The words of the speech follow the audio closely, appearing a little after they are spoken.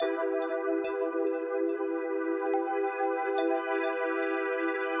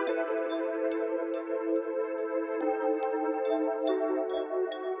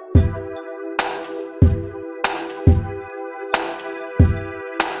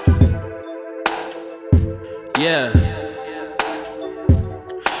Yeah.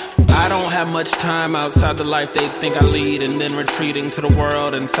 I don't have much time outside the life they think I lead, and then retreating to the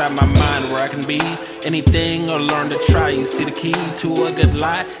world inside my mind where I can be anything or learn to try. You see, the key to a good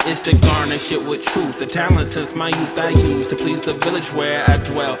lie is to garnish it with truth. The talent since my youth I use to please the village where I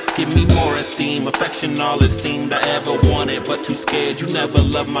dwell. Give me more esteem, affection, all it seemed I ever wanted, but too scared you never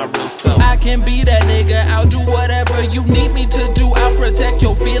loved my real self. I can be that nigga, I'll do whatever you need me to do. I'll protect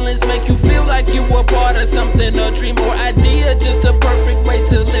your feelings, make you feel like you were part of something, a dream or idea, just a perfect way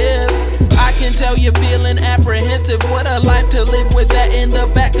to live. I can tell you're feeling apprehensive, what a life to live with that in the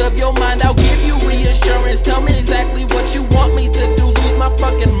back of your mind. I'll give you reassurance, tell me exactly what you want me to do. Lose my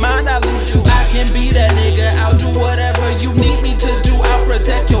fucking mind, I lose you. I can be that nigga, I'll do whatever you need me to do. I'll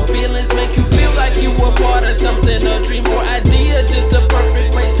protect your feelings, make you feel like you were part of something, a dream or idea, just a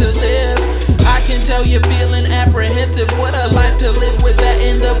perfect way to live. I can tell you're feeling apprehensive, what a life to live with that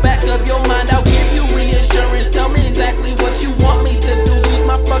in the back of your mind. I'll give you reassurance, tell me exactly what you want me to do. Lose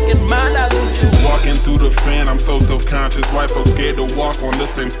my fucking mind, I lose you. Walking through the fan, I'm so self-conscious. White folks scared to walk on the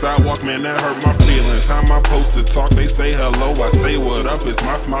same sidewalk, man, that hurt my feelings. How am I supposed to talk? They say hello, I say what up. Is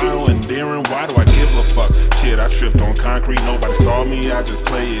my smile endearing? Why do I give a fuck? Shit, I tripped on concrete, nobody saw me, I just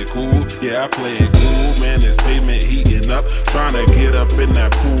play it cool. Yeah, I play it cool, man, this pavement heating up. Trying to get up in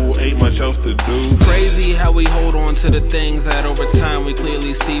that pool, ain't much else to do. Crazy how we hold on to the things that over time we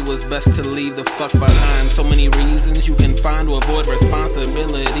clearly see was best to leave the fuck behind. So many reasons you can find to avoid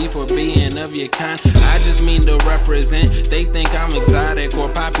responsibility for being of your kind. I just mean to represent. They think I'm exotic, or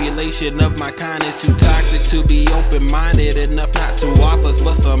population of my kind is too toxic to be open-minded enough not to off us,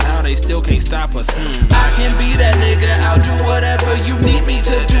 but somehow they still can't stop us. I can be that nigga, I'll do whatever you need me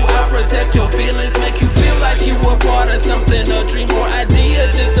to do. I'll protect your feelings, make you feel like you were part of something, a dream or idea,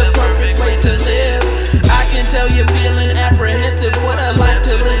 just a perfect way to live. I can tell you're feeling apprehensive, what a